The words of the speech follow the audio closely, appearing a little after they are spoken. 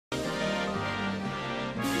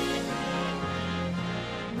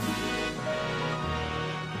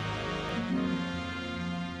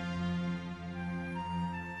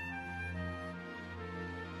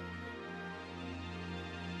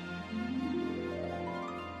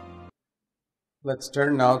Let's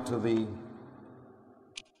turn now to the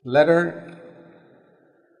letter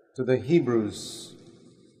to the Hebrews.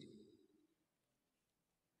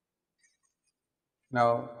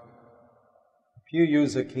 Now, if you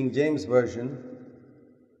use a King James Version,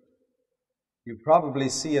 you probably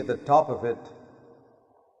see at the top of it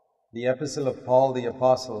the Epistle of Paul the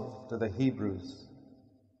Apostle to the Hebrews.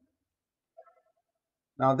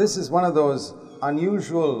 Now, this is one of those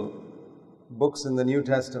unusual books in the New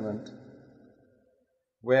Testament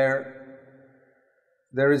where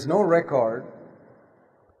there is no record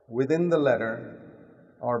within the letter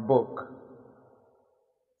or book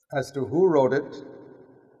as to who wrote it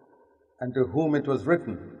and to whom it was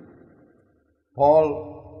written.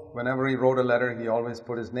 Paul, whenever he wrote a letter, he always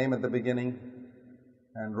put his name at the beginning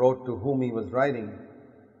and wrote to whom he was writing.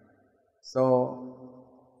 So,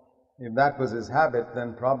 if that was his habit,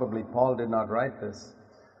 then probably Paul did not write this.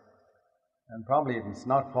 And probably it's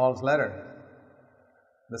not Paul's letter.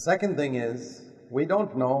 The second thing is, we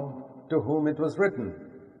don't know to whom it was written.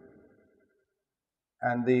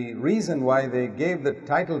 And the reason why they gave the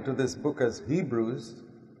title to this book as Hebrews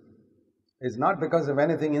is not because of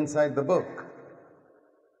anything inside the book.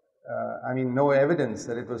 No evidence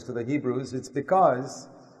that it was to the Hebrews. It's because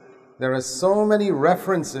there are so many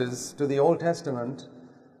references to the Old Testament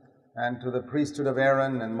and to the priesthood of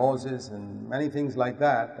Aaron and Moses and many things like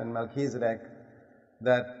that, and Melchizedek,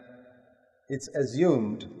 that it's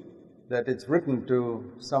assumed that it's written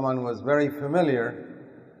to someone who was very familiar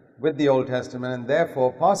with the Old Testament and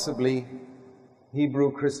therefore possibly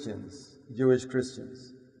Hebrew Christians, Jewish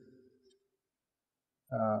Christians.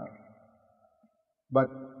 But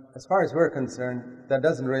as far as we're concerned, that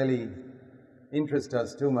doesn't really interest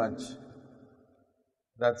us too much.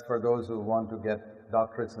 That's for those who want to get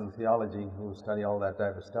doctorates in theology, who study all that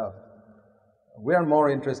type of stuff. We're more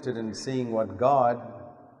interested in seeing what God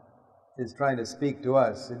is trying to speak to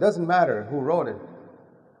us. It doesn't matter who wrote it.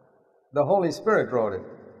 The Holy Spirit wrote it.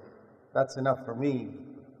 That's enough for me.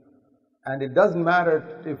 And it doesn't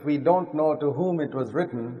matter if we don't know to whom it was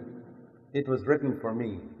written for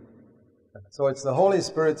me. So it's the Holy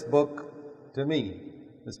Spirit's book to me,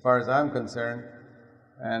 as far as I'm concerned,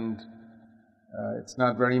 and it's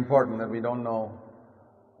not very important that we don't know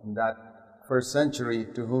in that first century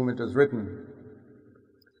to whom it was written.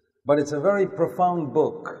 But it's a very profound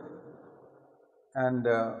book, and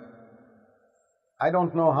I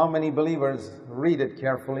don't know how many believers read it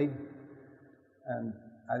carefully, and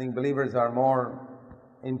I think believers are more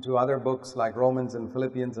into other books like Romans and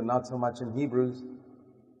Philippians and not so much in Hebrews.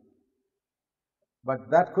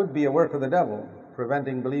 But that could be a work of the devil,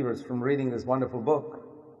 preventing believers from reading this wonderful book.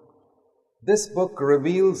 This book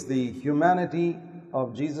reveals the humanity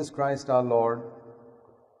of Jesus Christ our Lord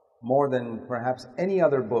more than perhaps any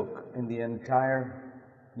other book in the entire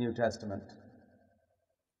New Testament.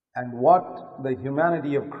 And what the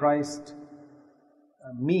humanity of Christ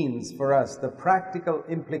means for us, the practical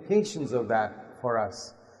implications of that for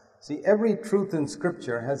us. See, every truth in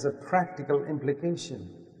Scripture has a practical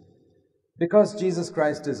implication. Because Jesus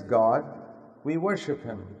Christ is God, we worship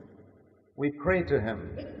Him, we pray to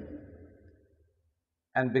Him.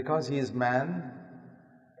 And because He is man,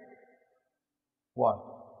 what?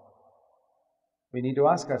 We need to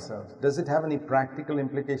ask ourselves, does it have any practical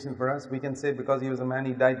implication for us? We can say because He was a man,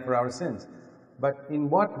 He died for our sins. But in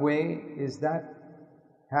what way is that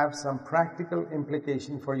have some practical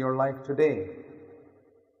implication for your life today?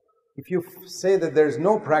 If you say that there is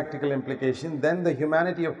no practical implication, then the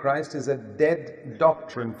humanity of Christ is a dead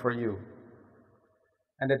doctrine for you.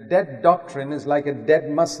 And a dead doctrine is like a dead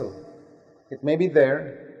muscle. It may be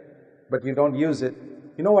there, but you don't use it.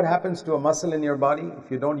 You know what happens to a muscle in your body if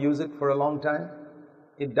you don't use it for a long time?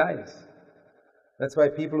 It dies. That's why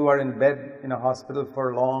people who are in bed in a hospital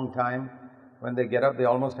for a long time, when they get up, they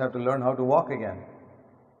almost have to learn how to walk again,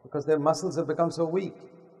 because their muscles have become so weak.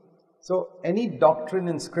 So any doctrine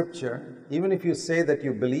in Scripture, even if you say that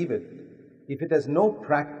you believe it, if it has no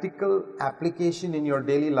practical application in your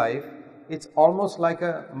daily life, it's almost like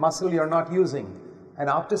a muscle you're not using. And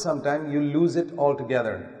after some time, you lose it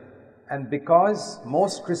altogether. And because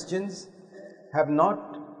most Christians have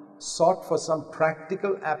not sought for some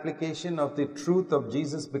practical application of the truth of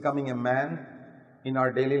Jesus becoming a man in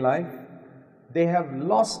our daily life, they have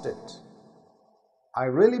lost it. I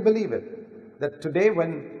really believe it, that today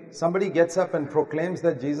when somebody gets up and proclaims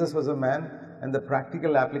that Jesus was a man and the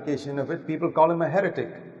practical application of it, people call him a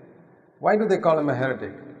heretic. Why do they call him a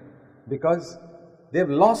heretic? Because they've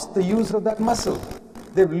lost the use of that muscle.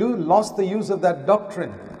 They've lost the use of that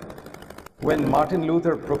doctrine. When Martin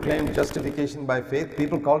Luther proclaimed justification by faith,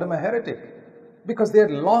 people called him a heretic because they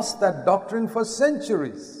had lost that doctrine for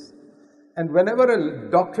centuries. And whenever a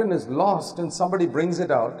doctrine is lost and somebody brings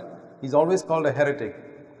it out, he's always called a heretic.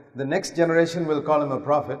 The next generation will call him a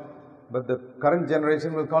prophet, but the current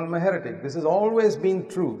generation will call him a heretic. This has always been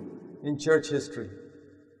true in church history.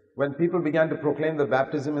 When people began to proclaim the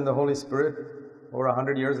baptism in the Holy Spirit over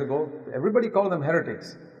 100 years ago, everybody called them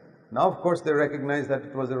heretics. Now, of course, they recognize that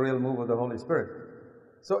it was a real move of the Holy Spirit.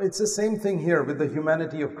 So it's the same thing here with the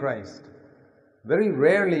humanity of Christ. Very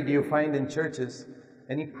rarely do you find in churches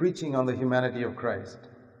any preaching on the humanity of Christ.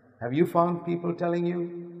 Have you found people telling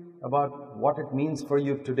you about what it means for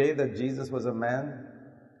you today that Jesus was a man?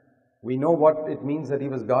 We know what it means that he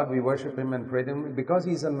was God. We worship him and pray to him. Because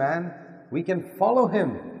he's a man, we can follow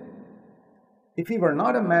him. If he were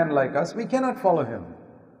not a man like us, we cannot follow him.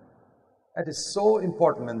 That is so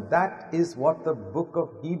important, and that is what the book of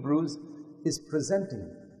Hebrews is presenting.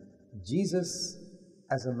 Jesus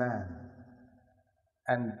as a man.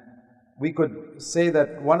 And we could say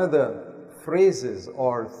that one of the phrases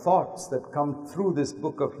or thoughts that come through this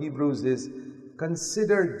book of Hebrews is,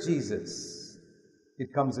 consider Jesus.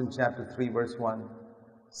 It comes in chapter 3, verse 1.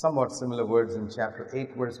 Somewhat similar words in chapter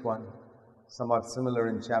 8, verse 1. Somewhat similar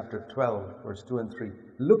in chapter 12, verse 2 and 3.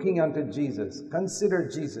 Looking unto Jesus, consider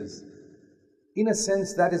Jesus. In a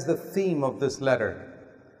sense, that is the theme of this letter.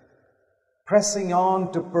 Pressing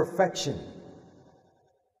on to perfection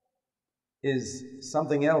is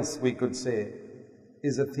something else we could say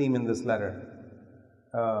is a theme in this letter.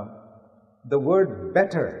 The word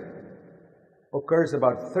better occurs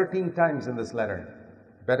about 13 times in this letter.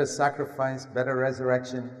 Better sacrifice, better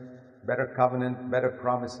resurrection, better covenant, better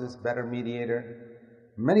promises, better mediator.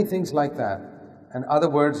 Many things like that. And other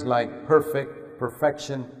words like perfect,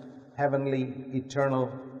 perfection, heavenly,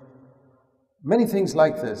 eternal. Many things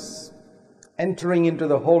like this. Entering into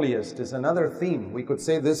the holiest is another theme. We could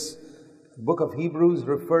say this book of Hebrews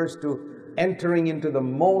refers to entering into the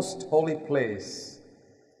most holy place,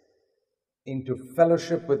 into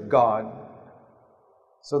fellowship with God.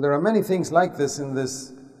 So there are many things like this in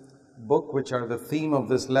this book which are the theme of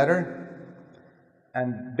this letter.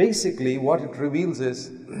 And basically what it reveals is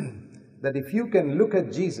that if you can look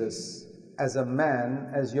at Jesus as a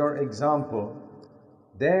man, as your example,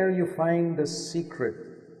 there you find the secret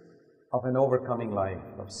of an overcoming life,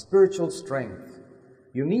 of spiritual strength.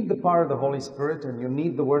 You need the power of the Holy Spirit and you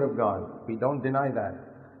need the Word of God. We don't deny that.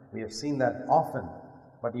 We have seen that often.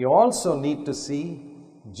 But you also need to see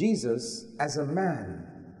Jesus as a man.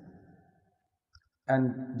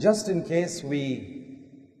 And just in case we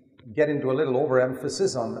get into a little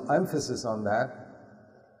emphasis on that,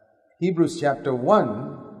 Hebrews chapter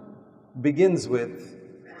 1 begins with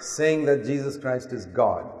saying that Jesus Christ is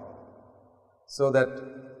God. So that,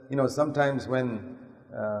 sometimes when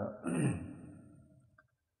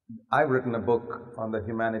I've written a book on the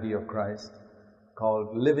humanity of Christ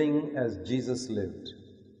called Living as Jesus Lived.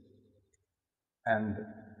 And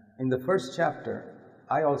in the first chapter,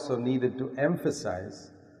 I also needed to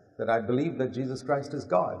emphasize that I believe that Jesus Christ is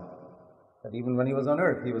God. That even when he was on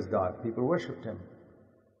earth, he was God. People worshipped him.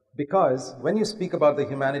 Because when you speak about the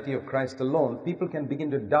humanity of Christ alone, people can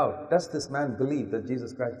begin to doubt, does this man believe that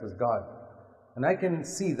Jesus Christ was God? And I can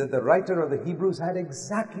see that the writer of the Hebrews had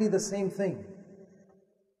exactly the same thing.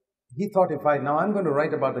 He thought, I'm going to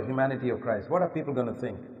write about the humanity of Christ, what are people going to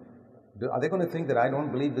think? Are they going to think that I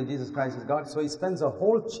don't believe that Jesus Christ is God? So he spends a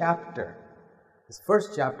whole chapter. His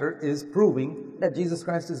first chapter is proving that Jesus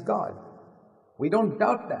Christ is God. We don't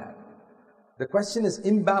doubt that. The question is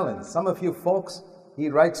imbalance. Some of you folks, he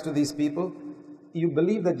writes to these people, you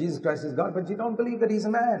believe that Jesus Christ is God, but you don't believe that he's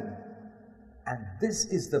a man. And this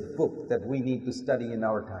is the book that we need to study in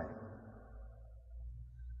our time.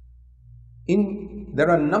 There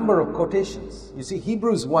are a number of quotations. You see,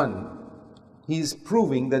 Hebrews 1, he's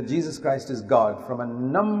proving that Jesus Christ is God from a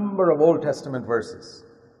number of Old Testament verses.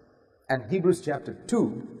 And Hebrews chapter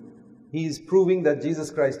 2, he's proving that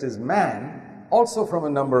Jesus Christ is man, also from a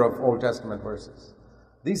number of Old Testament verses.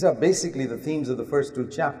 These are basically the themes of the first two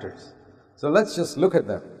chapters. So let's just look at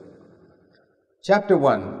them. Chapter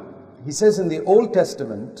 1, he says in the Old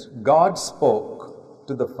Testament, God spoke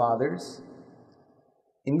to the fathers,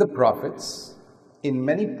 in the prophets, in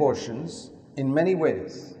many portions, in many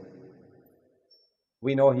ways.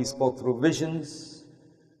 We know he spoke through visions,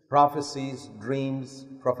 prophecies, dreams,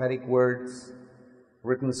 prophetic words,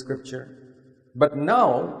 written scripture. But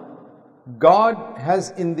now, God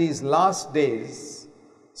has in these last days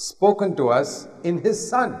spoken to us in his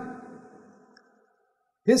Son.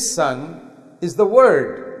 His Son is the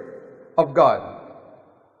Word of God.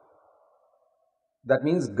 That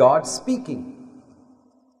means God speaking.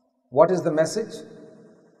 What is the message?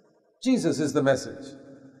 Jesus is the message.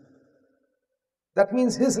 That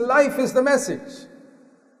means His life is the message.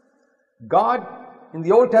 God in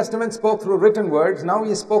the Old Testament spoke through written words. Now He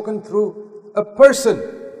has spoken through a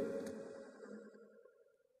person.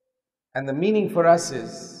 And the meaning for us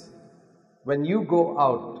is, when you go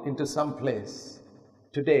out into some place,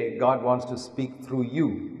 today God wants to speak through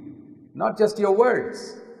you. Not just your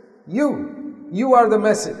words. You are the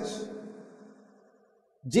message.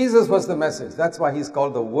 Jesus was the message. That's why He's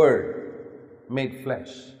called the Word made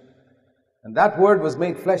flesh. And that Word was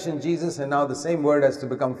made flesh in Jesus, and now the same Word has to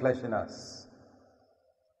become flesh in us.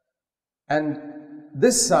 And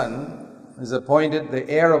this Son is appointed the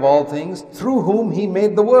heir of all things, through whom He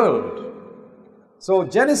made the world. So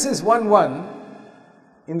Genesis 1:1,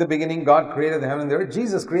 in the beginning God created the heaven and the earth.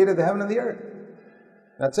 Jesus created the heaven and the earth.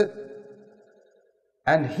 That's it.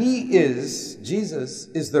 And Jesus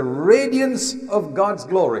is the radiance of God's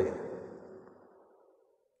glory.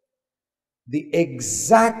 The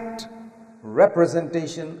exact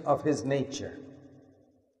representation of His nature.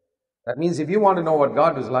 That means if you want to know what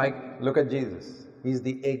God was like, look at Jesus. He's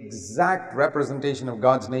the exact representation of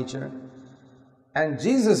God's nature. And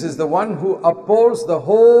Jesus is the one who upholds the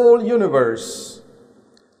whole universe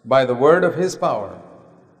by the word of His power.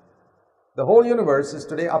 The whole universe is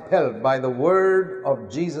today upheld by the word of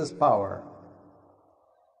Jesus' power.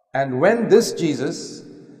 And when this Jesus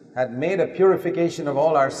had made a purification of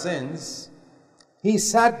all our sins, He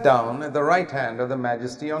sat down at the right hand of the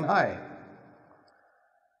Majesty on high,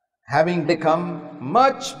 having become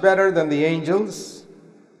much better than the angels,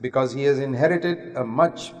 because He has inherited a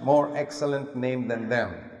much more excellent name than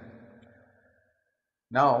them.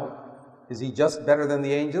 Now, is He just better than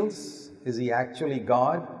the angels? Is He actually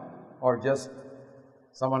God, or just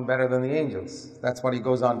someone better than the angels? That's what He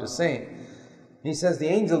goes on to say. He says, the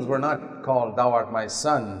angels were not called, "Thou art my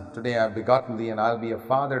son, today I have begotten thee, and I'll be a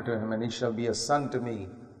father to him, and he shall be a son to me."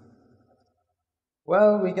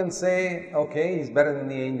 Well, we can say, okay, He's better than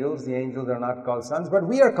the angels are not called sons, but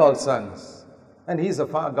we are called sons. And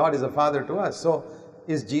God is a father to us. So,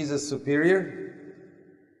 is Jesus superior?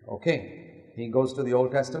 Okay. He goes to the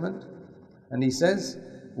Old Testament and He says,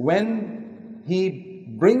 when He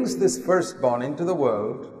brings this firstborn into the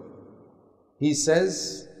world, He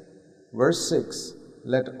says, verse 6,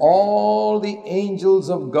 "Let all the angels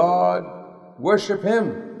of God worship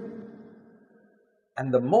Him."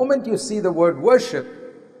 And the moment you see the word worship,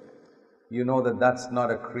 you know that that's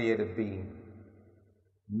not a created being.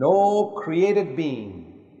 No created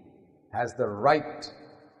being has the right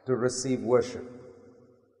to receive worship.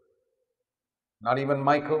 Not even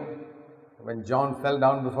Michael. When John fell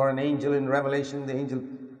down before an angel in Revelation, the angel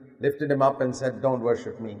lifted him up and said, "Don't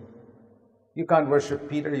worship me." You can't worship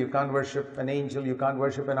Peter, you can't worship an angel, you can't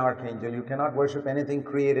worship an archangel, you cannot worship anything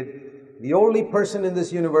created. The only person in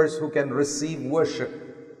this universe who can receive worship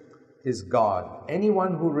is God.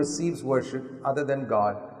 Anyone who receives worship other than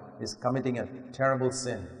God is committing a terrible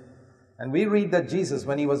sin. And we read that Jesus,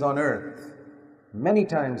 when He was on earth, many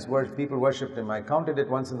times people worshipped Him. I counted it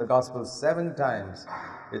once in the Gospel, 7 times.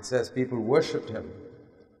 It says people worshipped Him,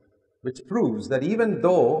 which proves that even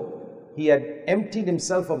though He had emptied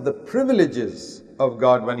Himself of the privileges of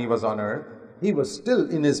God when He was on earth, He was still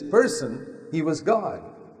in His person, He was God.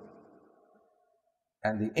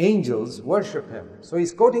 And the angels worship Him. So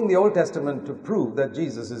He's quoting the Old Testament to prove that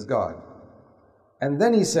Jesus is God. And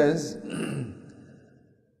then He says,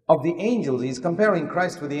 of the angels, He's comparing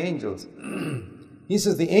Christ with the angels. He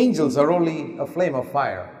says the angels are only a flame of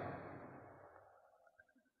fire.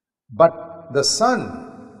 But the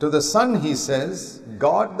Son, to the Son He says,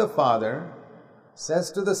 God the Father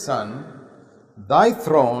says to the Son, "Thy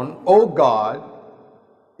throne, O God,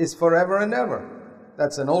 is forever and ever."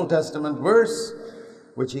 That's an Old Testament verse,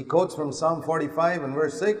 which He quotes from Psalm 45 and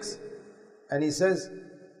verse 6. And He says,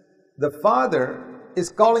 the Father is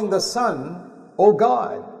calling the Son, "O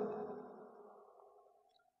God."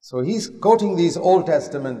 So He's quoting these Old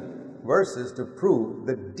Testament verses to prove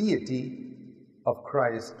the deity of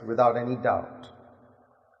Christ without any doubt.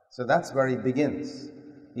 So that's where He begins.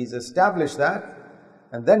 He's established that,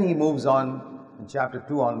 and then He moves on in chapter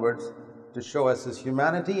 2 onwards to show us His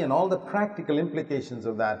humanity and all the practical implications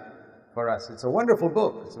of that for us. It's a wonderful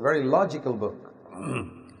book. It's a very logical book.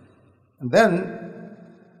 And then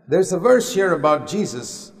there's a verse here about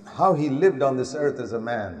Jesus, how He lived on this earth as a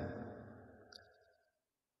man.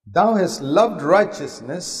 "Thou hast loved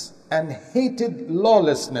righteousness and hated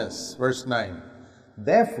lawlessness," verse 9.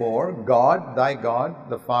 "Therefore God, thy God,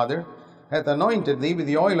 the Father, hath anointed thee with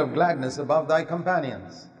the oil of gladness above thy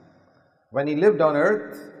companions." When He lived on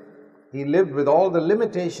earth, He lived with all the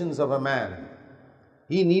limitations of a man.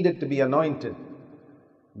 He needed to be anointed.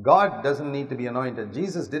 God doesn't need to be anointed.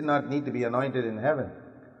 Jesus did not need to be anointed in heaven.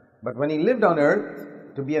 But when he lived on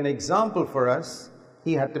earth, to be an example for us,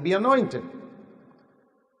 he had to be anointed.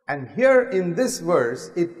 And here in this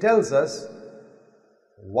verse, it tells us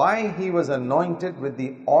why he was anointed with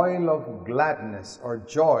the oil of gladness or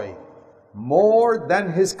joy more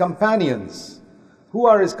than his companions. Who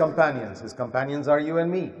are his companions? His companions are you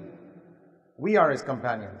and me. We are his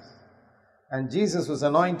companions. And Jesus was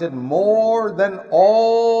anointed more than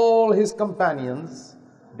all his companions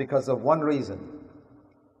because of one reason.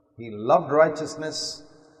 He loved righteousness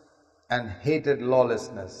and hated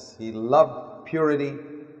lawlessness. He loved purity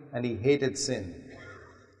and he hated sin.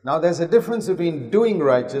 Now there's a difference between doing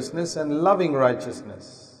righteousness and loving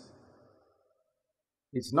righteousness.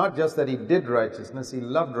 It's not just that he did righteousness, he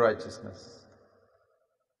loved righteousness.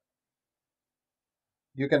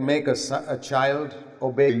 You can make a child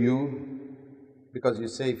obey you because you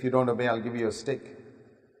say, if you don't obey, I'll give you a stick.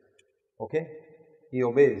 Okay? He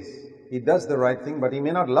obeys. He does the right thing, but he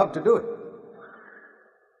may not love to do it.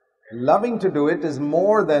 Loving to do it is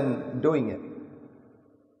more than doing it.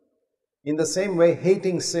 In the same way,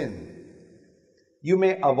 hating sin. You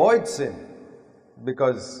may avoid sin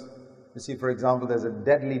because, you see, for example, there's a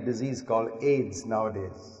deadly disease called AIDS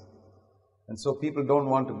nowadays. And so people don't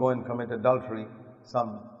want to go and commit adultery,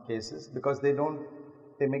 some cases, because they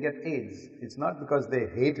may get AIDS. It's not because they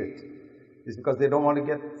hate it. It's because they don't want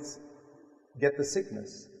to get the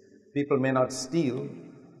sickness. People may not steal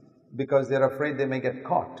because they're afraid they may get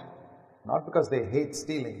caught, not because they hate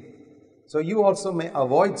stealing. So you also may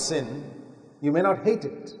avoid sin. You may not hate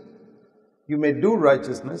it. You may do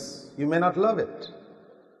righteousness. You may not love it.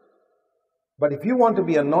 But if you want to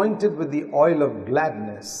be anointed with the oil of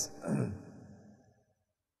gladness,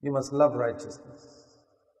 you must love righteousness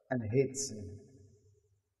and hate sin.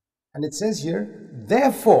 And it says here,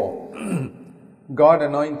 therefore, God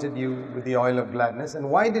anointed you with the oil of gladness. And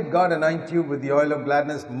why did God anoint you with the oil of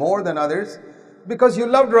gladness more than others? Because you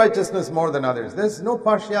loved righteousness more than others. There's no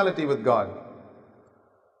partiality with God.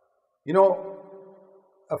 You know,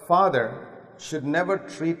 a father should never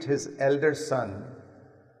treat his elder son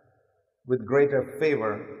with greater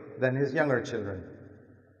favor than his younger children.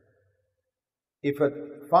 If a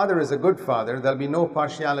father is a good father, there'll be no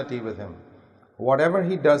partiality with him. Whatever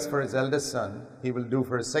he does for his eldest son, he will do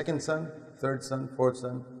for his second son, third son, fourth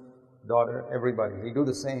son, daughter, everybody. He'll do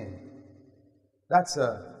the same. That's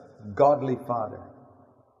a godly father.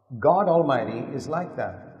 God Almighty is like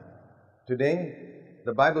that. Today,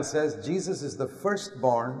 the Bible says Jesus is the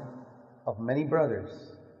firstborn of many brothers.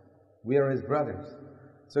 We are his brothers.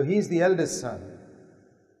 So he's the eldest son.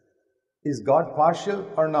 Is God partial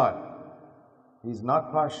or not? He's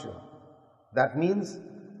not partial. That means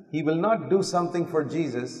he will not do something for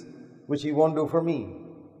Jesus which he won't do for me.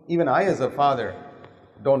 Even I as a father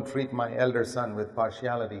don't treat my elder son with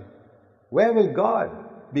partiality. Where will God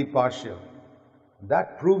be partial?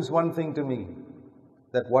 That proves one thing to me,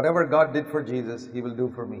 that whatever God did for Jesus, he will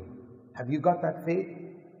do for me. Have you got that faith?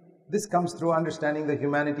 This comes through understanding the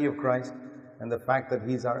humanity of Christ and the fact that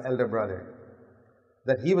he's our elder brother.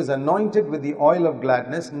 That he was anointed with the oil of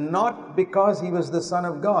gladness, not because he was the Son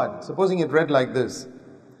of God. Supposing it read like this: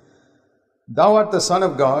 Thou art the Son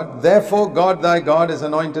of God, therefore God thy God has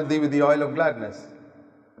anointed thee with the oil of gladness.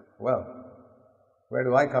 Well, where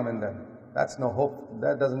do I come in then? That's no hope.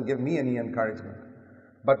 That doesn't give me any encouragement.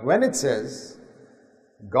 But when it says,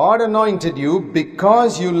 God anointed you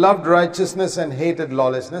because you loved righteousness and hated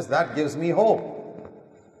lawlessness, that gives me hope.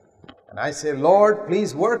 And I say, Lord,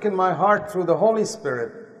 please work in my heart through the Holy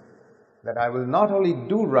Spirit that I will not only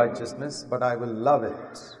do righteousness, but I will love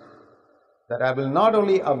it. That I will not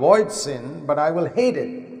only avoid sin, but I will hate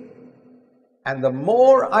it. And the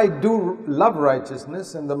more I do love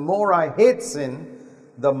righteousness and the more I hate sin,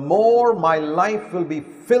 the more my life will be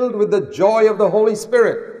filled with the joy of the Holy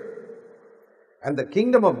Spirit. And the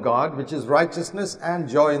kingdom of God, which is righteousness and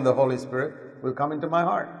joy in the Holy Spirit, will come into my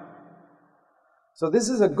heart. So this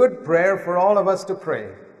is a good prayer for all of us to pray.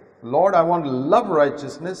 Lord, I want to love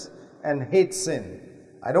righteousness and hate sin.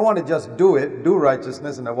 I don't want to just do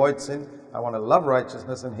righteousness and avoid sin. I want to love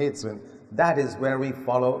righteousness and hate sin. That is where we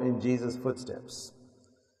follow in Jesus' footsteps.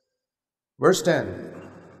 Verse 10,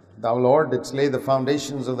 Thou, Lord, didst lay the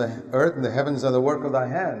foundations of the earth, and the heavens are the work of thy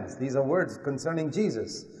hands. These are words concerning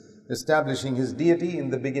Jesus, establishing his deity. In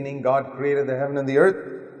the beginning, God created the heaven and the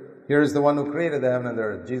earth. Here is the one who created the heaven and the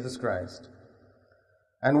earth, Jesus Christ.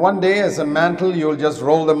 And one day, as a mantle, you'll just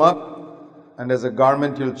roll them up, and as a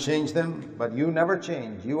garment, you'll change them. But you never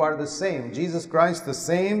change. You are the same. Jesus Christ, the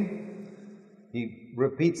same. He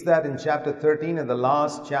repeats that in chapter 13, in the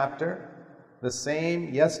last chapter. The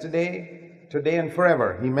same yesterday, today and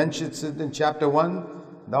forever. He mentions it in chapter 1,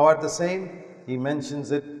 thou art the same. He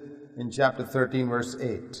mentions it in chapter 13, verse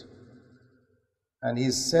 8. And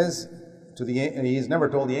he says to he's never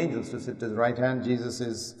told the angels to sit to his right hand. Jesus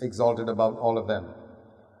is exalted above all of them.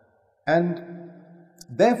 And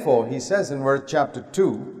therefore, he says in verse chapter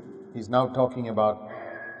 2, he's now talking about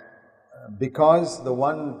because the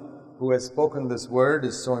one who has spoken this word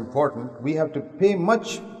is so important, we have to pay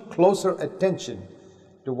much closer attention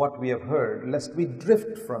to what we have heard, lest we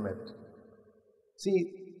drift from it.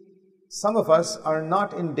 See, some of us are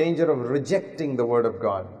not in danger of rejecting the word of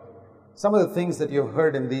God. Some of the things that you've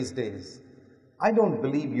heard in these days, I don't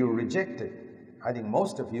believe you reject it. I think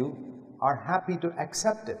most of you are happy to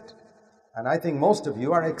accept it. And I think most of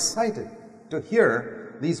you are excited to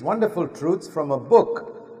hear these wonderful truths from a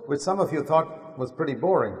book which some of you thought was pretty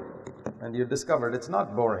boring. And you discovered it's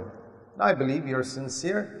not boring. I believe you're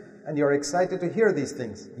sincere and you're excited to hear these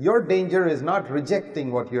things. Your danger is not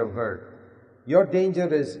rejecting what you have heard. Your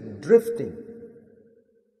danger is drifting.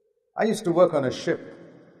 I used to work on a ship,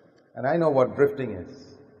 and I know what drifting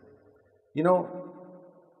is. You know,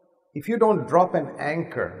 if you don't drop an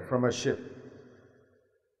anchor from a ship,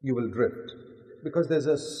 you will drift, because there's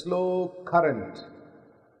a slow current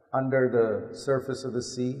under the surface of the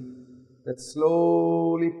sea that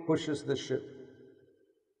slowly pushes the ship.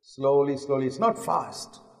 Slowly, slowly. It's not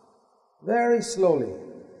fast. Very slowly.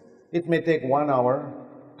 It may take 1 hour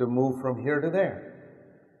to move from here to there.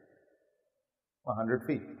 100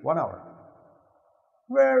 feet, 1 hour.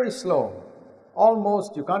 Very slow.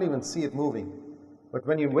 Almost, you can't even see it moving. But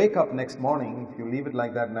when you wake up next morning, if you leave it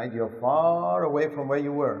like that night, you're far away from where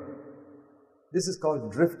you were. This is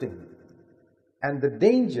called drifting. And the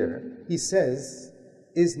danger, he says,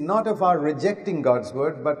 is not of our rejecting God's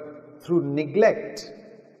word, but through neglect,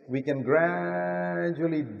 we can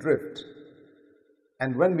gradually drift.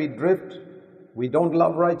 And when we drift, we don't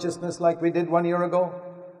love righteousness like we did 1 year ago.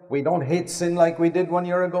 We don't hate sin like we did 1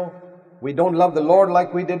 year ago. We don't love the Lord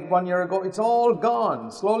like we did 1 year ago. It's all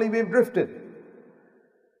gone. Slowly we've drifted.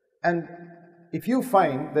 And if you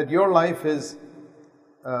find that your life is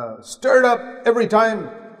stirred up every time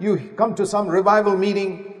you come to some revival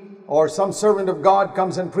meeting, or some servant of God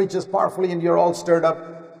comes and preaches powerfully and you're all stirred up,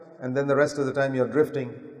 and then the rest of the time you're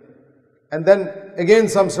drifting, and then again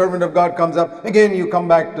some servant of God comes up, again you come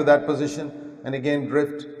back to that position and again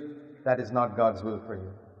drift, that is not God's will for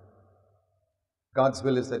you. God's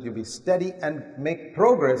will is that you be steady and make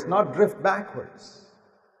progress, not drift backwards.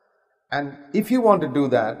 And if you want to do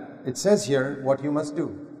that, it says here what you must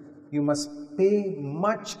do. You must pay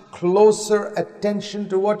much closer attention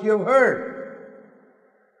to what you've heard.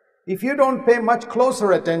 If you don't pay much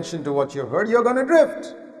closer attention to what you've heard, you're going to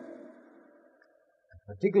drift.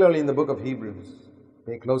 Particularly in the book of Hebrews,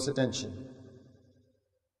 pay close attention.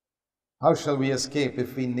 How shall we escape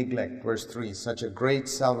if we neglect, verse 3, such a great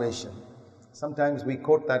salvation? Sometimes we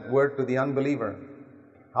quote that word to the unbeliever.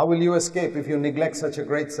 How will you escape if you neglect such a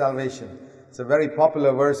great salvation? It's a very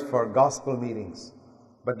popular verse for gospel meetings.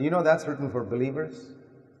 But do you know that's written for believers?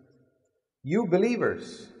 You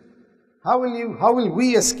believers, how will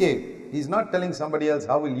we escape? He's not telling somebody else,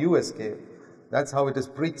 how will you escape? That's how it is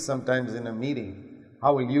preached sometimes in a meeting.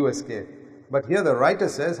 How will you escape? But here the writer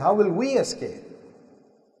says, how will we escape?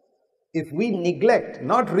 If we neglect,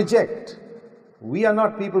 not reject. We are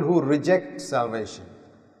not people who reject salvation.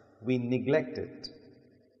 We neglect it.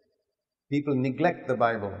 People neglect the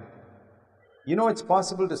Bible. You know it's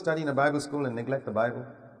possible to study in a Bible school and neglect the Bible?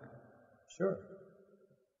 Sure.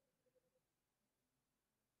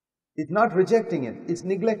 It's not rejecting it, it's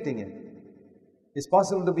neglecting it. It's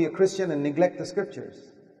possible to be a Christian and neglect the scriptures.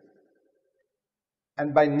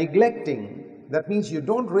 And by neglecting, that means you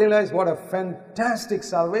don't realize what a fantastic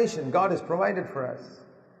salvation God has provided for us.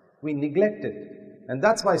 We neglect it. And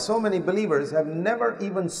that's why so many believers have never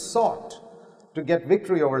even sought to get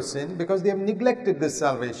victory over sin, because they have neglected this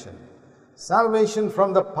salvation. Salvation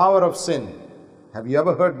from the power of sin. Have you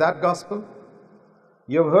ever heard that gospel?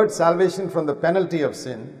 You have heard salvation from the penalty of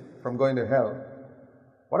sin, from going to hell.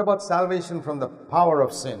 What about salvation from the power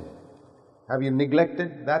of sin? Have you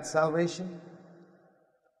neglected that salvation?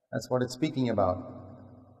 That's what it's speaking about.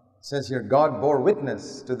 It says here, God bore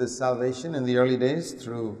witness to this salvation in the early days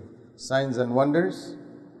through signs and wonders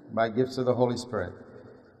by gifts of the Holy Spirit.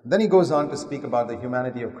 Then he goes on to speak about the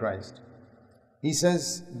humanity of Christ. He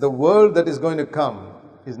says, the world that is going to come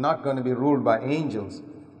is not going to be ruled by angels,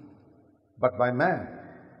 but by man.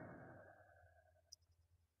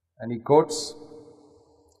 And he quotes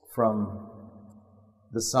from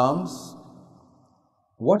the Psalms.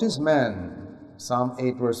 What is man? Psalm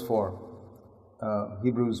 8 verse 4.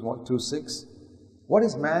 Hebrews 2:6. What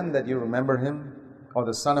is man that you remember him, or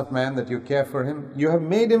the Son of Man that you care for him? You have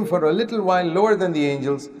made him for a little while lower than the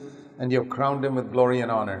angels, and you have crowned him with glory and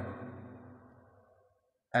honor.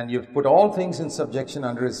 And you've put all things in subjection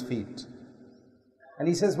under his feet. And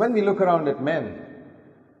he says, when we look around at men,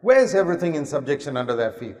 where's everything in subjection under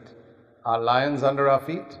their feet? Are lions under our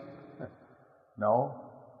feet? No.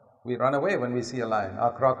 We run away when we see a lion.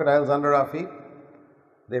 Are crocodiles under our feet?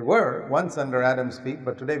 They were once under Adam's feet,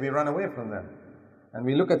 but today we run away from them. And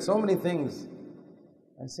we look at so many things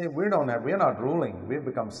and say, we're not ruling. We've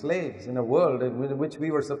become slaves in a world in which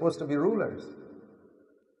we were supposed to be rulers.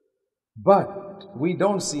 But we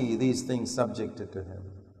don't see these things subjected to him.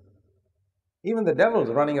 Even the devil's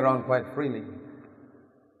running around quite freely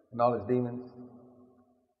and all his demons.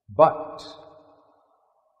 But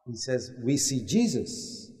he says, we see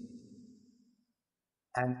Jesus.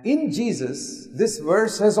 And in Jesus, this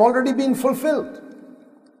verse has already been fulfilled.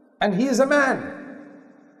 And he is a man.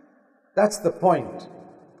 That's the point.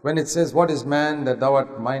 When it says, what is man that thou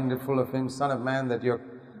art mindful of him, son of man that you're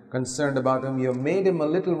concerned about him, you have made him a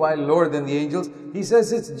little while lower than the angels. He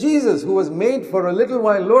says it's Jesus who was made for a little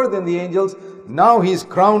while lower than the angels. Now he's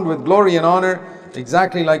crowned with glory and honor,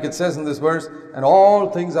 exactly like it says in this verse, and all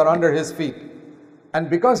things are under his feet. And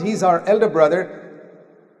because he's our elder brother,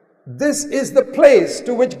 this is the place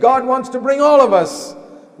to which God wants to bring all of us.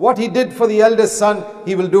 What he did for the eldest son,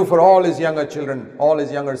 he will do for all his younger children, all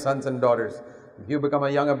his younger sons and daughters. If you become a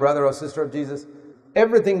younger brother or sister of Jesus,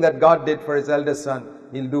 everything that God did for his eldest son,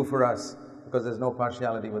 he'll do for us, because there's no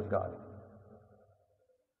partiality with God.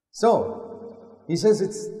 So, he says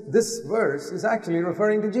this verse is actually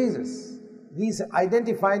referring to Jesus. He's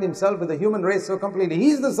identified himself with the human race so completely.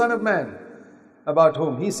 He's the Son of Man, about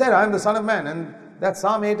whom he said, I am the Son of Man. And that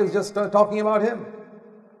Psalm 8 is just talking about him.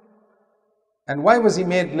 And why was he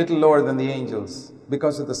made little lower than the angels?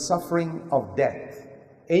 Because of the suffering of death.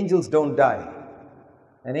 Angels don't die.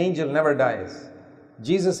 An angel never dies.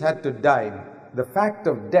 Jesus had to die. The fact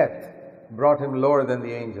of death brought him lower than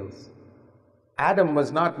the angels. Adam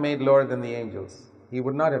was not made lower than the angels. He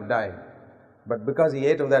would not have died. But because he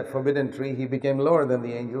ate of that forbidden tree, he became lower than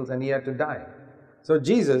the angels and he had to die. So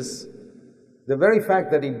Jesus, the very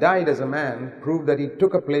fact that he died as a man proved that he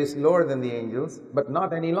took a place lower than the angels, but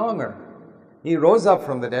not any longer. He rose up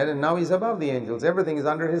from the dead and now he's above the angels. Everything is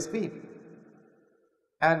under his feet.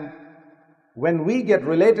 And when we get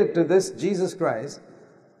related to this Jesus Christ,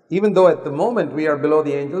 even though at the moment we are below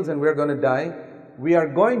the angels and we're going to die, we are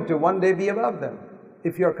going to one day be above them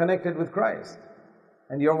if you're connected with Christ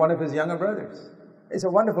and you're one of his younger brothers. It's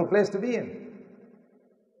a wonderful place to be in.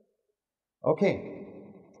 Okay.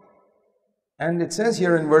 And it says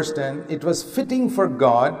here in verse 10, it was fitting for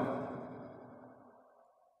God,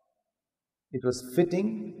 it was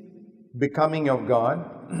fitting, becoming of God.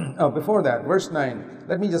 Before that, verse 9,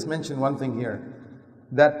 let me just mention one thing here.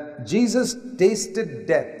 That Jesus tasted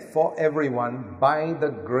death for everyone by the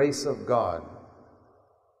grace of God.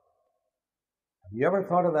 Have you ever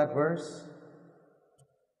thought of that verse?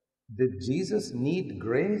 Did Jesus need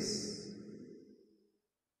grace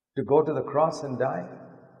to go to the cross and die?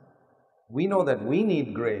 We know that we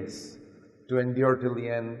need grace to endure till the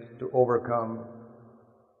end, to overcome,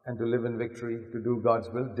 and to live in victory, to do God's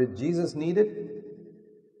will. Did Jesus need it?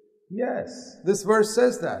 Yes. This verse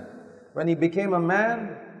says that. When he became a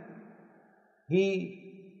man,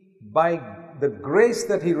 he, by the grace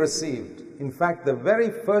that he received, in fact, the very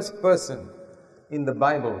first person in the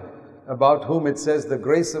Bible about whom it says the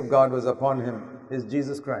grace of God was upon him is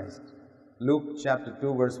Jesus Christ. Luke chapter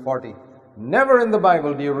 2 verse 40. Never in the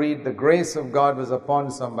Bible do you read the grace of God was upon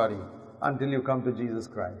somebody until you come to Jesus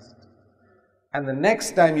Christ. And the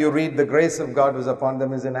next time you read the grace of God was upon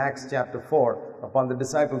them is in Acts chapter 4, upon the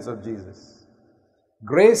disciples of Jesus.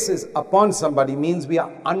 Grace is upon somebody means we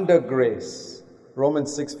are under grace.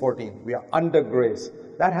 Romans 6:14. We are under grace.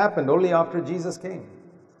 That happened only after Jesus came.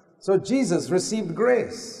 So Jesus received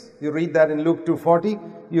grace. You read that in Luke 2:40.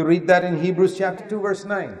 You read that in Hebrews chapter 2 verse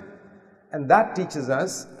 9. And that teaches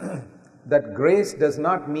us that grace does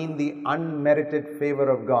not mean the unmerited favor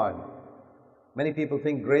of God. Many people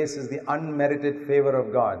think grace is the unmerited favor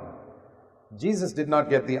of God. Jesus did not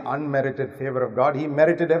get the unmerited favor of God. He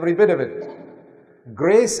merited every bit of it.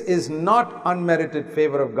 Grace is not unmerited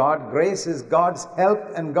favor of God. Grace is God's help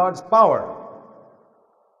and God's power.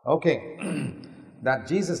 Okay, that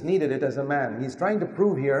Jesus needed it as a man. He's trying to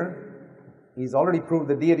prove here, he's already proved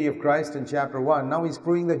the deity of Christ in chapter 1. Now he's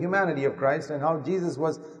proving the humanity of Christ and how Jesus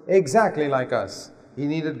was exactly like us. He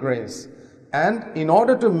needed grace. And in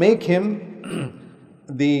order to make him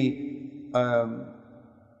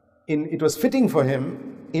it was fitting for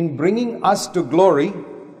him in bringing us to glory,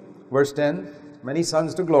 verse 10, many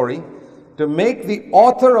sons to glory, to make the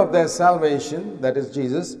author of their salvation, that is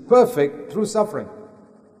Jesus, perfect through suffering.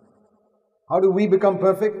 How do we become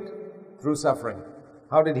perfect? Through suffering.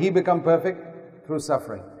 How did he become perfect? Through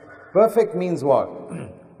suffering. Perfect means what?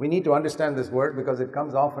 We need to understand this word because it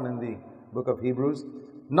comes often in the book of Hebrews.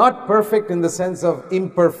 Not perfect in the sense of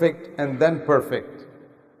imperfect and then perfect.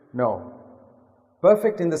 No.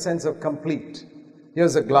 Perfect in the sense of complete.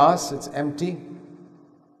 Here's a glass, it's empty.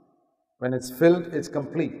 When it's filled, it's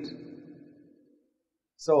complete.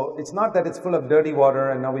 So it's not that it's full of dirty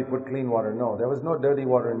water and now we put clean water. No, there was no dirty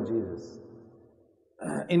water in Jesus.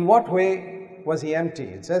 In what way was he empty?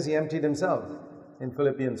 It says he emptied himself in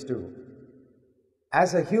Philippians 2.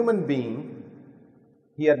 As a human being,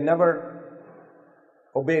 he had never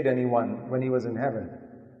obeyed anyone when he was in heaven.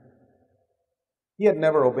 He had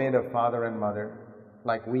never obeyed a father and mother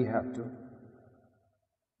like we have to.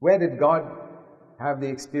 Where did God have the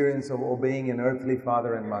experience of obeying an earthly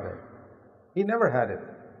father and mother? He never had it.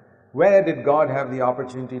 Where did God have the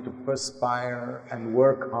opportunity to perspire and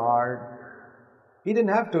work hard? He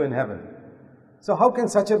didn't have to in heaven. So how can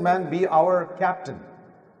such a man be our captain?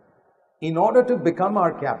 In order to become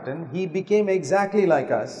our captain, he became exactly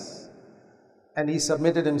like us, and he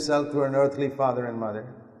submitted himself to an earthly father and mother.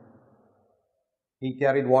 He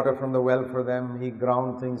carried water from the well for them, he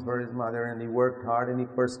ground things for his mother, and he worked hard, and he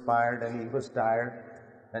perspired, and he was tired,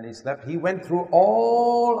 and he slept. He went through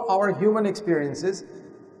all our human experiences.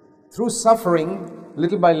 Through suffering,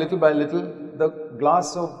 little by little by little, the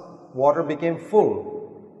glass of water became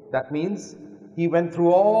full. That means he went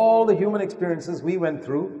through all the human experiences we went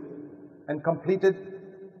through and completed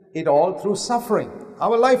it all through suffering.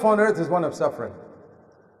 Our life on earth is one of suffering.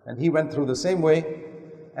 And he went through the same way.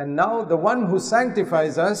 And now the one who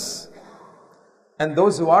sanctifies us and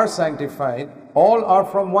those who are sanctified, all are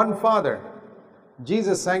from one Father.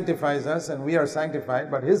 Jesus sanctifies us and we are sanctified,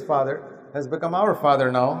 but his Father has become our Father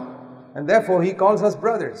now. And therefore he calls us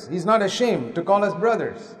brothers. He's not ashamed to call us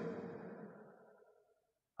brothers.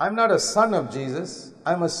 I'm not a son of Jesus,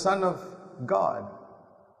 I'm a son of God.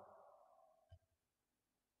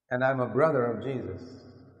 And I'm a brother of Jesus.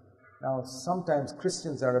 Now, sometimes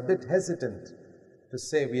Christians are a bit hesitant to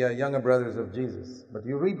say we are younger brothers of Jesus. But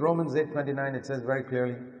you read Romans 8:29, it says very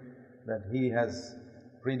clearly that he has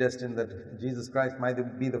predestined that Jesus Christ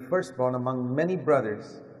might be the firstborn among many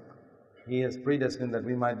brothers. He has predestined that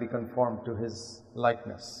we might be conformed to his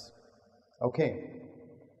likeness. Okay.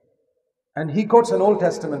 And he quotes an Old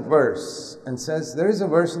Testament verse and says, there is a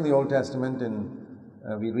verse in the Old Testament,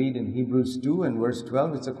 we read in Hebrews 2 and verse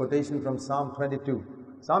 12, it's a quotation from Psalm 22.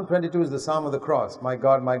 Psalm 22 is the Psalm of the cross. My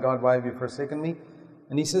God, why have you forsaken me?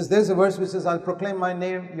 And he says, there's a verse which says, I'll proclaim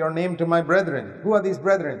your name to my brethren. Who are these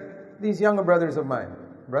brethren? These younger brothers of mine,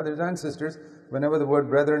 brothers and sisters. Whenever the word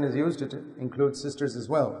brethren is used, it includes sisters as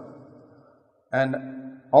well. And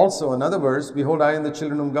also another verse, behold, I and the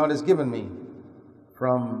children whom God has given me.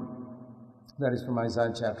 That is from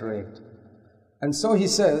Isaiah chapter 8. And so he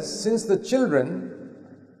says, since the children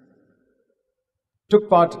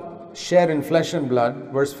share in flesh and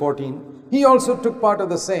blood, verse 14, he also took part of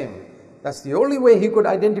the same. That's the only way he could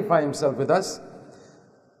identify himself with us,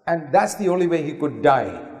 and that's the only way he could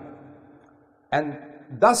die. And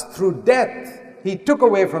thus through death, he took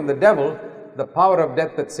away from the devil the power of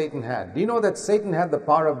death that Satan had. Do you know that Satan had the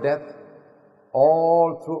power of death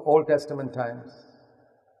all through Old Testament times?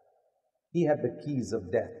 He had the keys of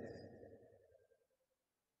death.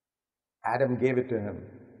 Adam gave it to him.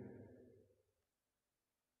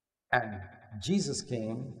 And Jesus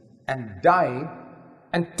came and died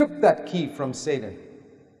and took that key from Satan.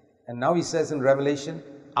 And now he says in Revelation,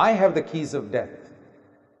 I have the keys of death.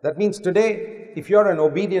 That means today, if you're an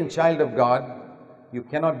obedient child of God, you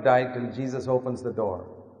cannot die till Jesus opens the door.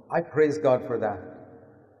 I praise God for that.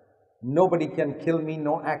 Nobody can kill me,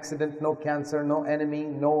 no accident, no cancer, no enemy,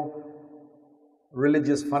 no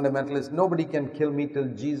religious fundamentalist. Nobody can kill me till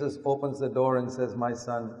Jesus opens the door and says, my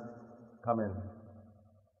son, come in.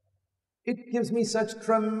 It gives me such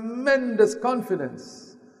tremendous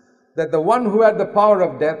confidence that the one who had the power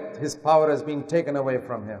of death, his power has been taken away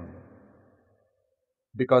from him.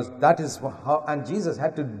 Because that is how, and Jesus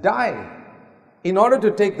had to die in order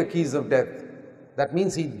to take the keys of death. That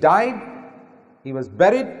means he died, he was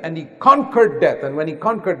buried, and he conquered death. And when he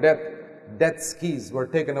conquered death, death's keys were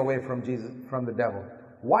taken away from Jesus, from the devil.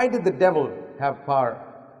 Why did the devil have power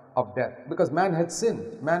of death? Because man had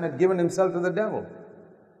sinned. Man had given himself to the devil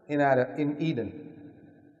in Eden.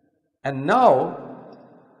 And now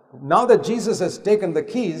that Jesus has taken the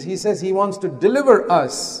keys, he says he wants to deliver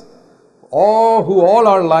us, who all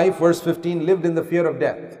our life, verse 15, lived in the fear of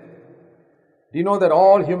death. Do you know that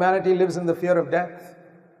all humanity lives in the fear of death?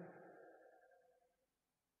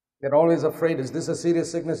 They're always afraid, is this a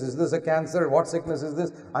serious sickness? Is this a cancer? What sickness is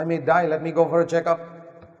this? I may die, let me go for a checkup.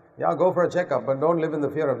 Yeah, go for a checkup, but don't live in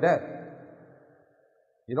the fear of death.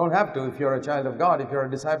 You don't have to if you're a child of God, if you're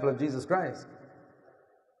a disciple of Jesus Christ.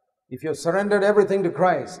 If you've surrendered everything to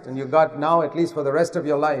Christ and you've got now, at least for the rest of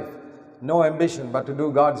your life, no ambition but to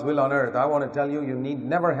do God's will on earth, I want to tell you, you need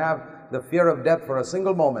never have the fear of death for a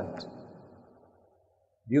single moment.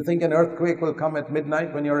 Do you think an earthquake will come at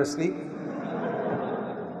midnight when you're asleep?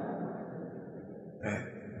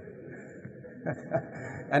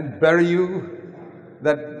 And bury you,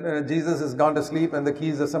 that Jesus has gone to sleep and the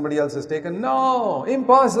keys of somebody else has taken? No,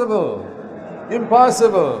 impossible,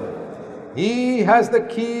 impossible. He has the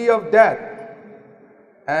key of death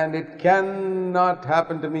and it cannot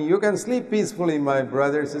happen to me. You can sleep peacefully, my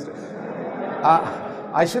brother, sister.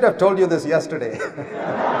 I should have told you this yesterday.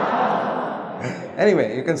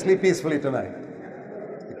 Anyway, you can sleep peacefully tonight.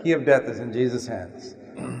 The key of death is in Jesus' hands.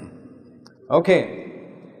 Okay.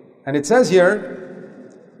 And it says here,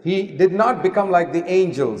 he did not become like the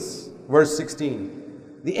angels. Verse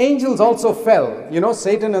 16. The angels also fell. You know,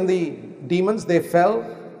 Satan and the demons, they fell.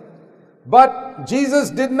 But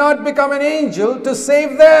Jesus did not become an angel to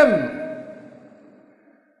save them.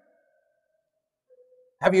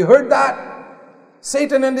 Have you heard that?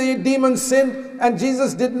 Satan and the demons sinned, and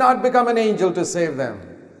Jesus did not become an angel to save them.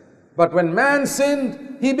 But when man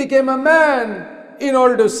sinned, he became a man in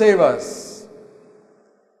order to save us.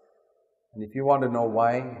 And if you want to know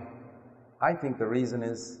why, I think the reason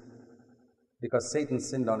is because Satan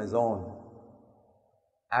sinned on his own.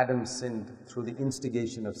 Adam sinned through the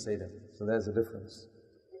instigation of Satan. So there's a difference.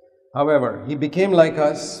 However, he became like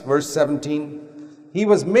us, verse 17. He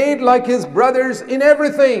was made like his brothers in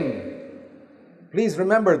everything. Please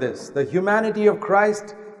remember this. The humanity of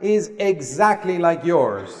Christ is exactly like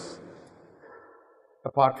yours.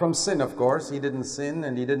 Apart from sin, of course. He didn't sin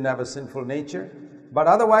and he didn't have a sinful nature. But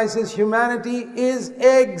otherwise, his humanity is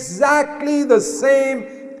exactly the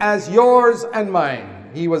same as yours and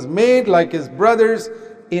mine. He was made like his brothers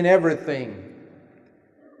in everything.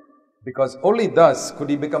 Because only thus could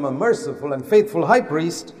he become a merciful and faithful high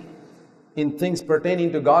priest in things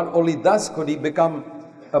pertaining to God. Only thus could he become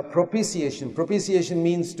a propitiation. Propitiation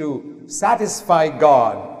means to satisfy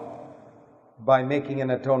God by making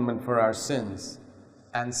an atonement for our sins.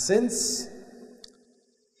 And since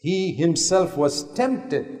he himself was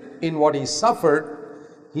tempted in what he suffered,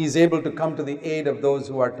 he is able to come to the aid of those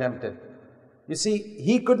who are tempted. You see,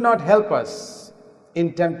 he could not help us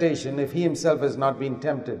in temptation if he himself has not been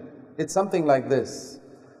tempted. It's something like this.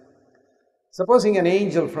 Supposing an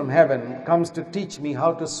angel from heaven comes to teach me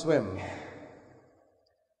how to swim,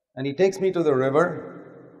 and he takes me to the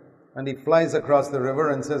river, and he flies across the river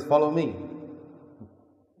and says, "Follow me."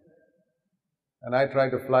 And I try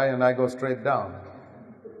to fly and I go straight down.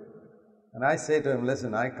 And I say to him,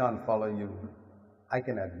 "Listen, I can't follow you. I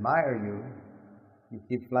can admire you. You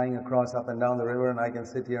keep flying across up and down the river and I can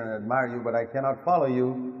sit here and admire you, but I cannot follow you.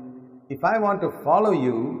 If I want to follow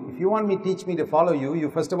you, if you want me to teach me to follow you, you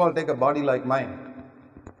first of all take a body like mine,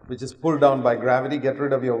 which is pulled down by gravity, get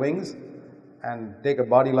rid of your wings, and take a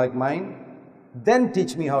body like mine. Then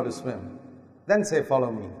teach me how to swim. Then say,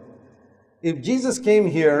 follow me." If Jesus came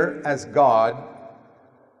here as God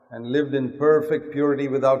and lived in perfect purity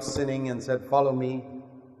without sinning and said, "Follow me,"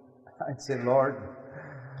 I'd say, "Lord,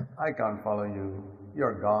 I can't follow you.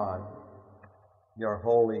 You're God. You're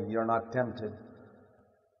holy. You're not tempted.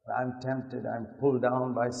 I'm tempted. I'm pulled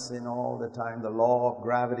down by sin all the time. The law of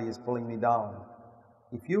gravity is pulling me down.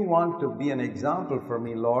 If you want to be an example for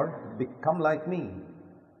me, Lord, become like me.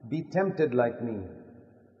 Be tempted like me.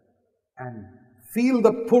 And feel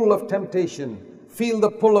the pull of temptation. Feel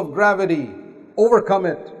the pull of gravity. Overcome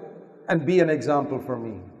it. And be an example for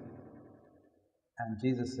me." And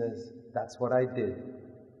Jesus says, "That's what I did.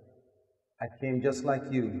 I came just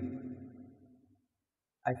like you.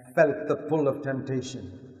 I felt the pull of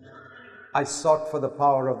temptation. I sought for the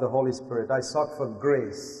power of the Holy Spirit. I sought for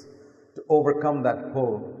grace to overcome that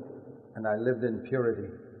pull. And I lived in purity.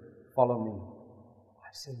 Follow me."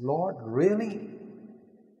 I said, "Lord, really?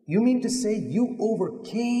 You mean to say you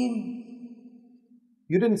overcame?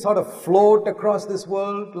 You didn't sort of float across this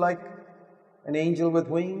world like an angel with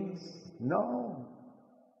wings?" No.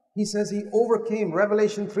 He says he overcame.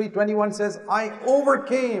 Revelation 3:21 says, "I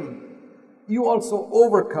overcame. You also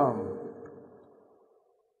overcome."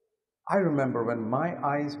 I remember when my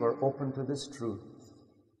eyes were opened to this truth,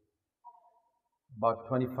 about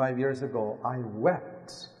 25 years ago, I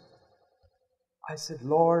wept. I said,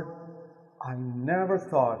 "Lord, I never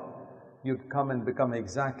thought you'd come and become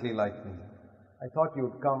exactly like me. I thought you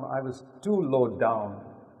would come. I was too low down.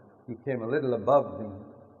 You came a little above me.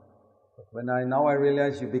 But now I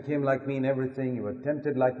realize you became like me in everything. You were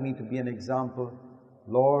tempted like me to be an example.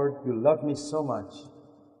 Lord, you love me so much.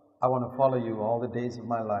 I want to follow you all the days of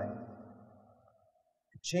my life.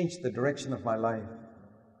 It changed the direction of my life.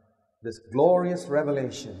 This glorious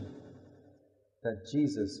revelation that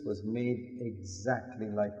Jesus was made exactly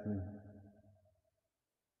like me.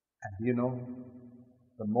 And you know,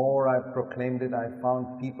 the more I proclaimed it, I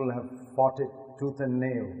found people have fought it tooth and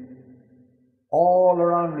nail. All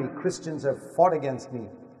around me, Christians have fought against me.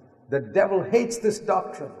 The devil hates this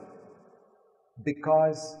doctrine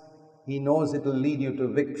because he knows it will lead you to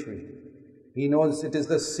victory. He knows it is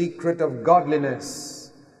the secret of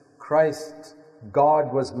godliness. Christ,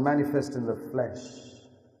 God, was manifest in the flesh.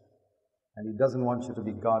 And He doesn't want you to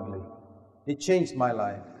be godly. It changed my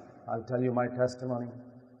life. I'll tell you my testimony.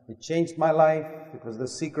 It changed my life. It was the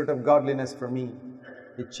secret of godliness for me.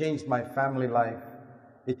 It changed my family life.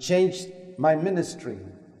 It changed my ministry.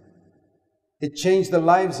 It changed the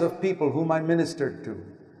lives of people whom I ministered to.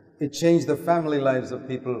 It changed the family lives of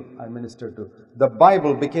people I ministered to. The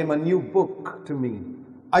Bible became a new book to me.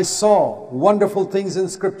 I saw wonderful things in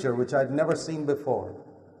Scripture which I'd never seen before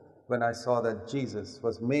when I saw that Jesus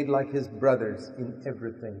was made like His brothers in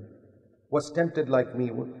everything, was tempted like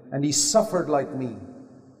me, and He suffered like me.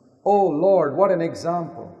 Oh Lord, what an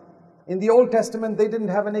example. In the Old Testament, they didn't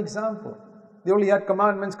have an example. They only had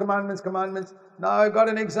commandments, commandments, commandments. Now I've got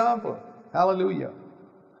an example. Hallelujah.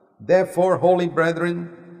 Therefore, holy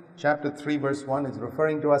brethren, chapter 3, verse 1 is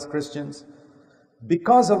referring to us Christians.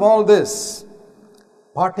 Because of all this,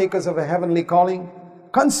 partakers of a heavenly calling,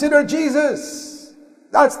 consider Jesus.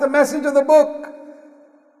 That's the message of the book.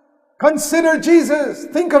 Consider Jesus.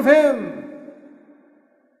 Think of Him.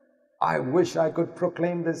 I wish I could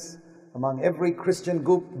proclaim this among every Christian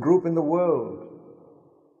group in the world.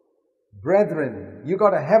 Brethren, you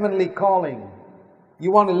got a heavenly calling.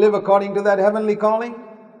 You want to live according to that heavenly calling?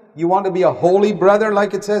 You want to be a holy brother,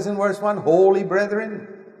 like it says in verse 1, holy brethren,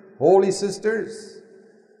 holy sisters.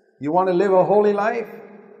 You want to live a holy life?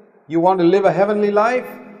 You want to live a heavenly life?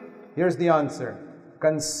 Here's the answer.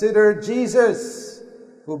 Consider Jesus,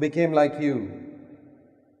 who became like you.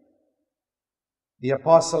 The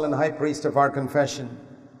apostle and high priest of our confession,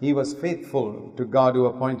 he was faithful to God who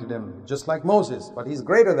appointed him, just like Moses. But he's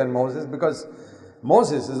greater than Moses because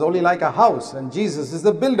Moses is only like a house and Jesus is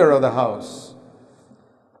the builder of the house.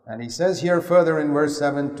 And he says here further in verse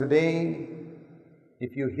 7, today,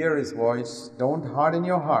 if you hear His voice, don't harden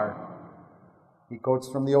your heart. He quotes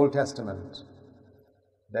from the Old Testament.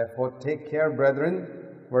 Therefore, take care, brethren,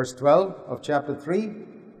 verse 12 of chapter 3,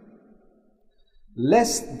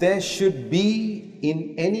 lest there should be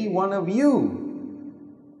in any one of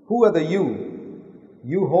you. Who are the you?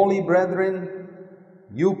 You holy brethren,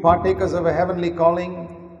 you partakers of a heavenly calling.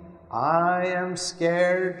 I am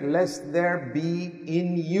scared lest there be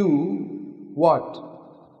in you, what?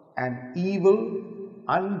 An evil,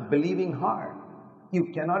 unbelieving heart.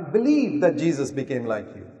 You cannot believe that Jesus became like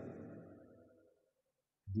you.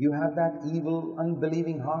 Do you have that evil,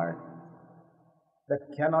 unbelieving heart that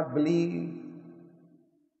cannot believe?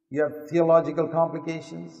 You have theological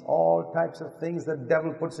complications, all types of things the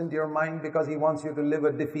devil puts into your mind because he wants you to live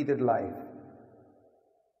a defeated life.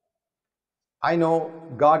 I know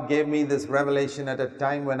God gave me this revelation at a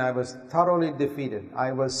time when I was thoroughly defeated.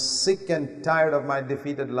 I was sick and tired of my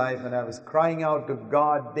defeated life and I was crying out to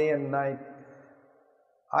God day and night.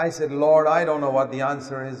 I said, Lord, I don't know what the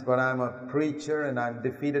answer is, but I'm a preacher and I'm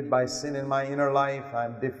defeated by sin in my inner life.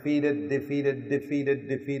 I'm defeated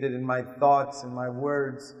in my thoughts, in my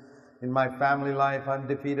words, in my family life. I'm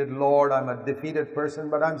defeated. Lord, I'm a defeated person,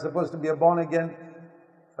 but I'm supposed to be a born-again,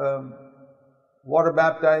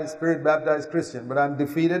 water-baptized, Spirit-baptized Christian. But I'm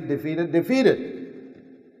defeated.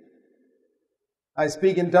 I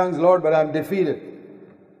speak in tongues, Lord, but I'm defeated.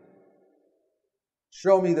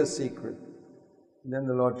 Show me the secret. And then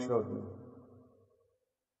the Lord showed me.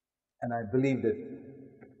 And I believed it.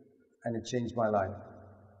 And it changed my life.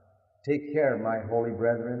 Take care, my holy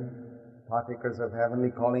brethren, partakers of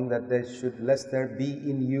heavenly calling, that lest there be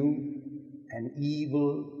in you an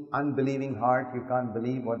evil, unbelieving heart. You can't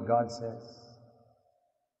believe what God says.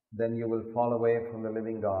 Then you will fall away from the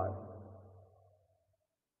living God.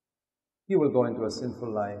 You will go into a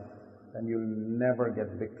sinful life and you'll never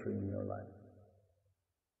get victory in your life.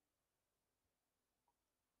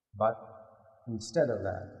 But instead of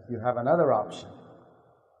that, you have another option.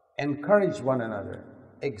 Encourage one another,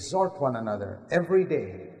 exhort one another every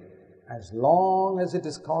day, as long as it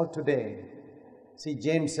is called today. See,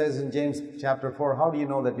 James says in James chapter 4, how do you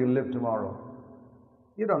know that you'll live tomorrow?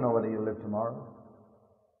 You don't know whether you'll live tomorrow.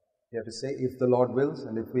 You have to say, if the Lord wills,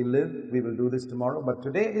 and if we live, we will do this tomorrow. But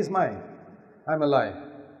today is mine. I'm alive.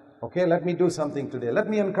 Okay, let me do something today. Let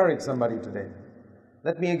me encourage somebody today.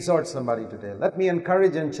 Let me exhort somebody today. Let me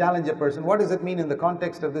encourage and challenge a person. What does it mean in the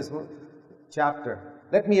context of this chapter?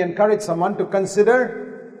 Let me encourage someone to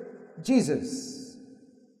consider Jesus,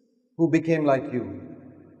 who became like you.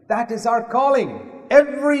 That is our calling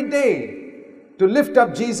every day, to lift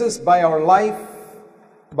up Jesus by our life,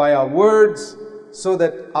 by our words, so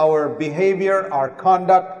that our behavior, our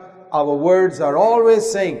conduct, our words are always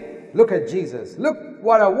saying, look at Jesus. Look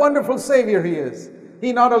what a wonderful Savior He is.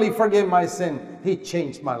 He not only forgave my sin, He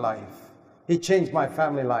changed my life. He changed my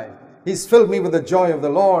family life. He's filled me with the joy of the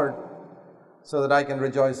Lord so that I can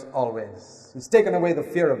rejoice always. He's taken away the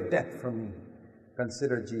fear of death from me.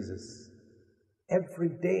 Consider Jesus. Every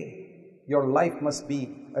day, your life must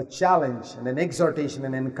be a challenge and an exhortation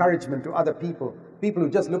and encouragement to other people. People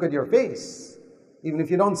who just look at your face, even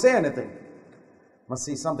if you don't say anything, must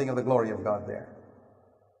see something of the glory of God there.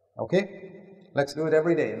 Okay? Let's do it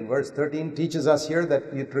every day. And verse 13 teaches us here that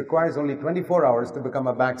it requires only 24 hours to become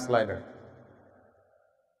a backslider.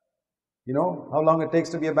 You know how long it takes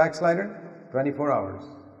to be a backslider? 24 hours.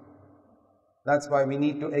 That's why we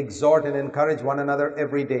need to exhort and encourage one another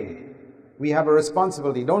every day. We have a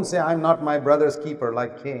responsibility. Don't say, I'm not my brother's keeper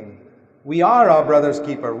like Cain. We are our brother's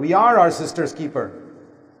keeper. We are our sister's keeper.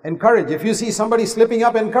 Encourage. If you see somebody slipping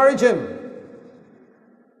up, encourage him.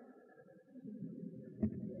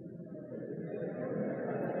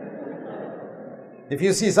 If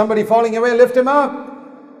you see somebody falling away, lift him up.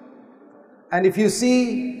 And if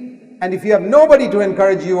you have nobody to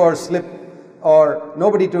encourage you or slip, or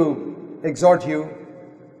nobody to exhort you,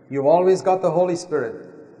 you've always got the Holy Spirit.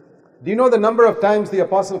 Do you know the number of times the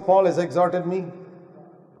Apostle Paul has exhorted me?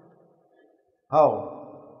 How?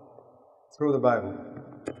 Through the Bible.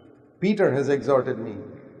 Peter has exhorted me.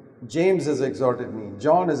 James has exhorted me.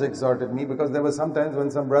 John has exhorted me, because there were some times when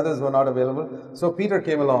some brothers were not available. So Peter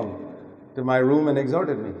came along to my room and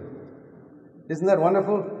exhorted me. Isn't that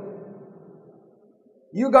wonderful?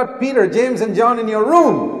 You got Peter, James and John in your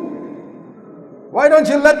room. Why don't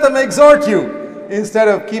you let them exhort you instead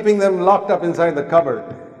of keeping them locked up inside the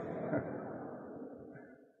cupboard?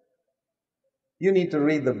 You need to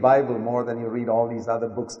read the Bible more than you read all these other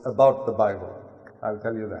books about the Bible. I'll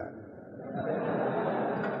tell you that.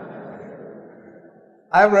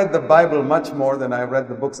 I've read the Bible much more than I've read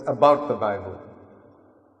the books about the Bible.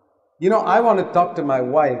 You know, I want to talk to my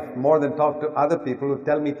wife more than talk to other people who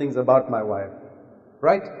tell me things about my wife.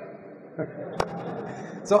 Right?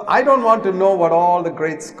 So I don't want to know what all the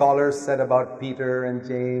great scholars said about Peter and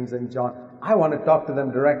James and John. I want to talk to them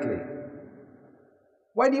directly.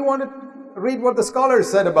 Why do you want to read what the scholars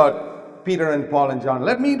said about Peter and Paul and John?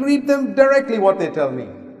 Let me read them directly what they tell me.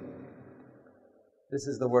 This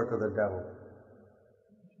is the work of the devil.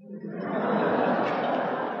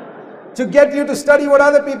 To get you to study what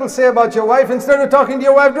other people say about your wife instead of talking to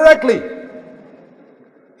your wife directly.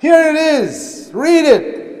 Here it is. Read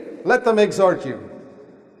it. Let them exhort you.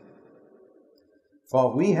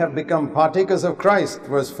 For we have become partakers of Christ,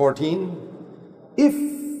 verse 14.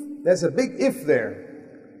 If, there's a big if there.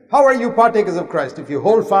 How are you partakers of Christ? If you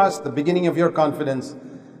hold fast the beginning of your confidence,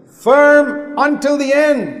 firm until the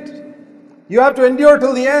end. You have to endure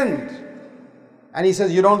till the end. And he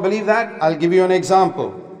says, you don't believe that? I'll give you an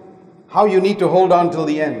example. How you need to hold on till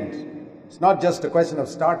the end. It's not just a question of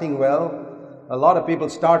starting well. A lot of people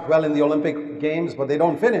start well in the Olympic Games, but they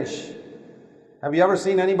don't finish. Have you ever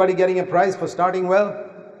seen anybody getting a prize for starting well?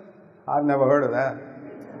 I've never heard of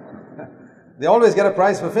that. They always get a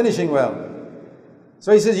prize for finishing well.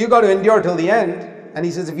 So he says, you got to endure till the end. And he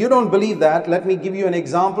says, if you don't believe that, let me give you an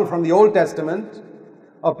example from the Old Testament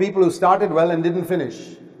of people who started well and didn't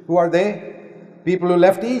finish. Who are they? People who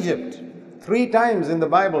left Egypt. 3 times in the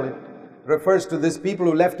Bible it refers to this, people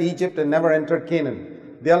who left Egypt and never entered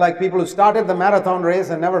Canaan. They are like people who started the marathon race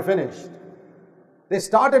and never finished. They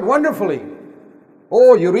started wonderfully.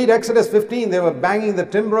 Oh, you read Exodus 15, they were banging the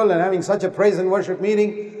timbrel and having such a praise and worship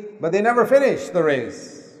meeting, but they never finished the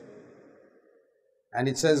race. And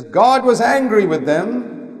it says, God was angry with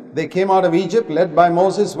them. They came out of Egypt, led by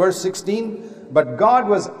Moses, verse 16. But God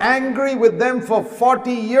was angry with them for 40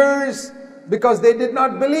 years because they did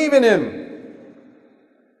not believe in Him.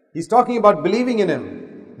 He's talking about believing in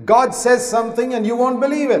Him. God says something and you won't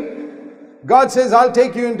believe it. God says, I'll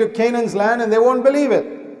take you into Canaan's land, and they won't believe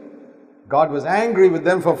it. God was angry with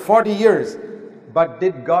them for 40 years. But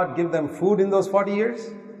did God give them food in those 40 years?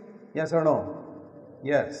 Yes or no?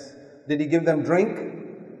 Yes. Did He give them drink?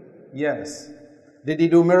 Yes. Did He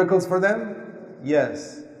do miracles for them?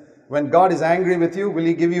 Yes. When God is angry with you, will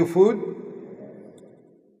He give you food?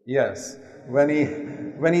 Yes. When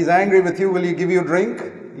He's angry with you, will He give you drink?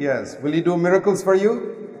 Yes. Will He do miracles for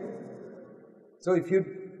you? So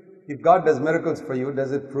if God does miracles for you,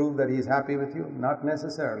 does it prove that He's happy with you? Not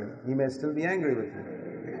necessarily. He may still be angry with you.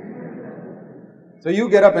 So you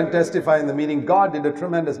get up and testify in the meeting, God did a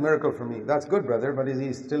tremendous miracle for me. That's good, brother, but is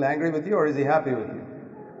He still angry with you or is He happy with you?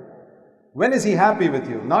 When is He happy with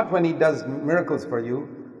you? Not when He does miracles for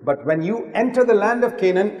you, but when you enter the land of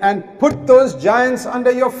Canaan and put those giants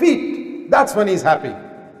under your feet. That's when He's happy.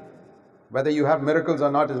 Whether you have miracles or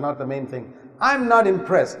not is not the main thing. I'm not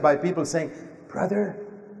impressed by people saying, brother,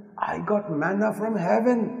 I got manna from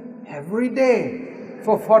heaven every day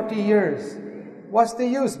for 40 years. What's the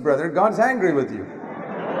use, brother? God's angry with you.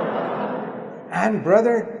 And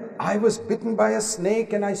brother, I was bitten by a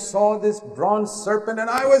snake and I saw this bronze serpent and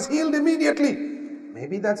I was healed immediately.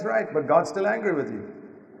 Maybe that's right, but God's still angry with you.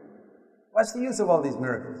 What's the use of all these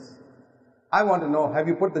miracles? I want to know, have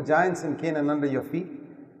you put the giants in Canaan under your feet?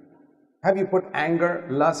 Have you put anger,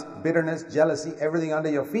 lust, bitterness, jealousy, everything under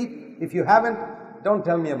your feet? If you haven't, don't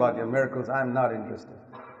tell me about your miracles. I'm not interested.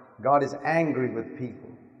 God is angry with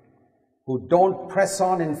people who don't press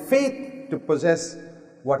on in faith to possess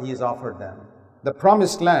what He has offered them. The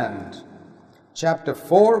promised land, chapter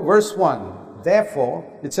 4, verse 1.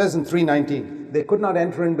 Therefore, it says in 3:19, they could not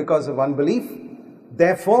enter in because of unbelief.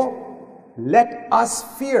 Therefore, let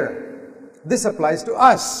us fear. This applies to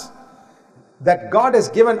us. That God has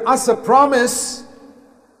given us a promise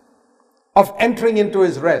of entering into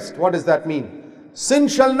His rest. What does that mean? Sin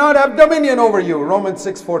shall not have dominion over you. Romans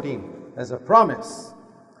 6:14. There's a promise.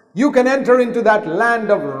 You can enter into that land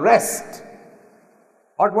of rest.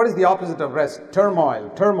 Or what is the opposite of rest? Turmoil,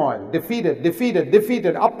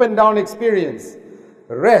 defeated, up and down experience.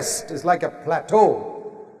 Rest is like a plateau.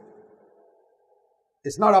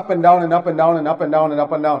 It's not up and down and up and down and up and down and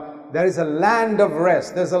up and down. There is a land of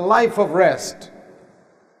rest. There's a life of rest.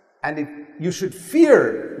 And you should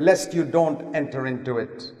fear lest you don't enter into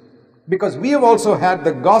it. Because we have also had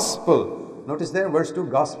the gospel. Notice there, verse 2,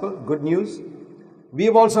 gospel, good news. We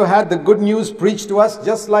have also had the good news preached to us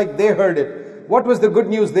just like they heard it. What was the good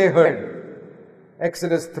news they heard?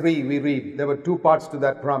 Exodus 3, we read, there were two parts to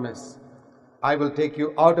that promise. I will take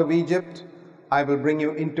you out of Egypt. I will bring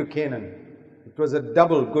you into Canaan. It was a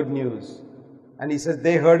double good news. And He says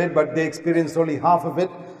they heard it, but they experienced only half of it.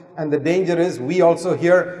 And the danger is we also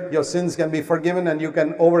hear your sins can be forgiven and you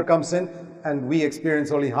can overcome sin. And we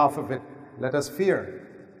experience only half of it. Let us fear,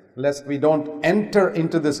 lest we don't enter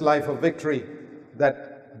into this life of victory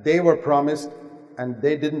that they were promised and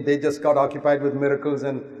they didn't. They just got occupied with miracles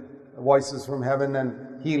and voices from heaven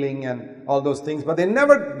and healing and all those things. But they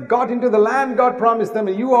never got into the land God promised them.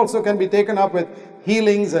 And you also can be taken up with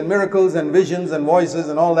healings and miracles and visions and voices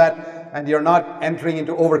and all that. And you're not entering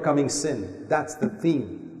into overcoming sin. That's the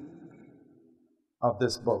theme of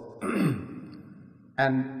this book.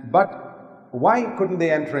 But why couldn't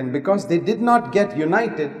they enter in? Because they did not get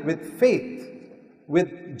united with faith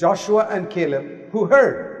with Joshua and Caleb, who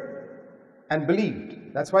heard and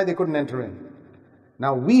believed. That's why they couldn't enter in.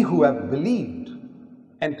 Now we who have believed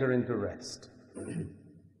enter into rest.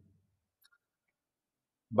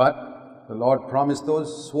 But the Lord promised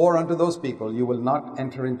swore unto those people, you will not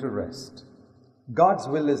enter into rest. God's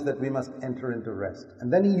will is that we must enter into rest.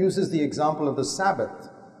 And then He uses the example of the Sabbath.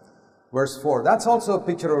 Verse 4, that's also a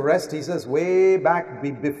picture of rest. He says way back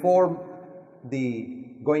before the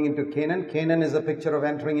going into Canaan. Canaan is a picture of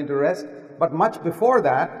entering into rest. But much before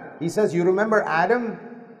that, He says, you remember Adam?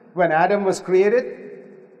 When Adam was created,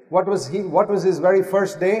 what was his very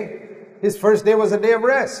first day? His first day was a day of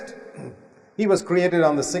rest. He was created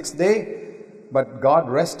on the 6th day, but God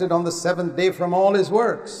rested on the 7th day from all His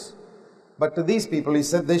works. But to these people He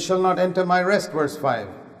said, they shall not enter my rest, verse 5.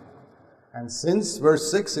 And since,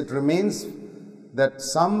 verse 6, it remains that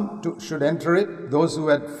some should enter it, those who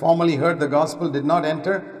had formerly heard the gospel did not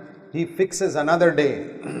enter, He fixes another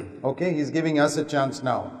day. Okay, He's giving us a chance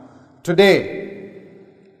now. Today,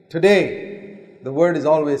 the word is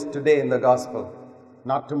always today in the gospel.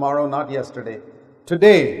 Not tomorrow, not yesterday.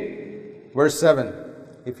 Today, verse 7,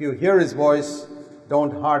 if you hear His voice,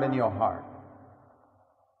 don't harden your heart.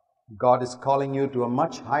 God is calling you to a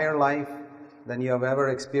much higher life than you have ever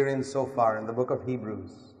experienced so far in the book of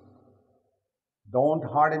Hebrews. Don't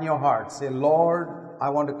harden your heart. Say, Lord, I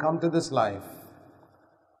want to come to this life.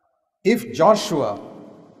 If Joshua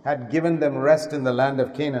had given them rest in the land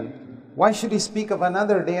of Canaan, why should He speak of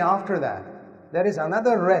another day after that? There is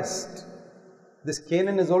another rest. This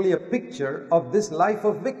Canaan is only a picture of this life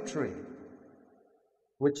of victory,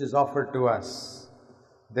 which is offered to us.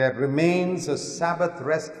 There remains a Sabbath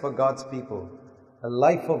rest for God's people. A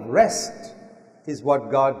life of rest is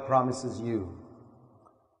what God promises you.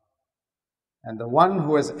 And the one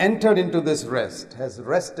who has entered into this rest has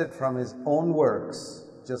rested from his own works,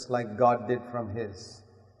 just like God did from his.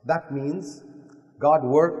 That means God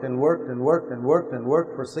worked and worked and worked and worked and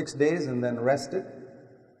worked for 6 days and then rested.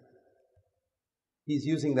 He's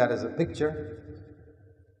using that as a picture.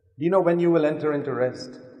 Do you know when you will enter into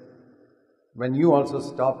rest? When you also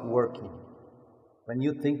stop working. When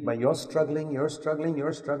you think by you're struggling, you're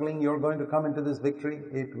going to come into this victory,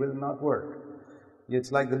 it will not work.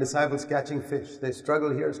 It's like the disciples catching fish. They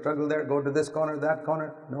struggle here, struggle there, go to this corner, that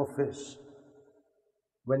corner, no fish.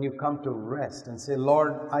 When you come to rest and say,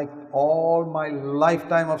 Lord, all my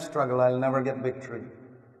lifetime of struggle, I'll never get victory.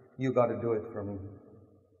 You got to do it for me.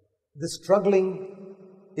 The struggling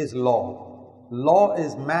is law. Law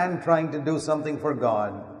is man trying to do something for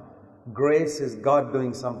God. Grace is God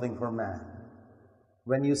doing something for man.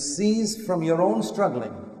 When you cease from your own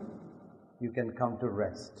struggling, you can come to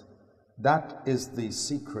rest. That is the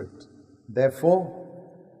secret.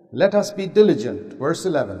 Therefore, let us be diligent, verse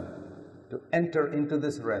 11, to enter into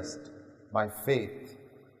this rest by faith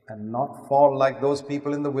and not fall like those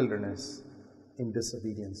people in the wilderness in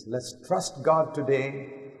disobedience. Let's trust God today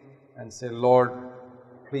and say, Lord,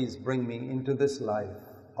 please bring me into this life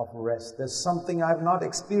of rest. There's something I've not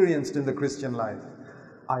experienced in the Christian life.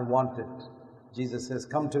 I want it. Jesus says,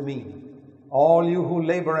 come to me, all you who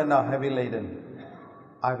labor and are heavy laden.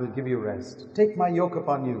 I will give you rest. Take my yoke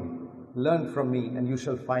upon you. Learn from me, and you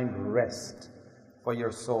shall find rest for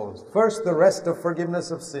your souls. First, the rest of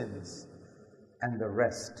forgiveness of sins, and the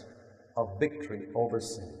rest of victory over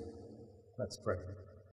sin. Let's pray.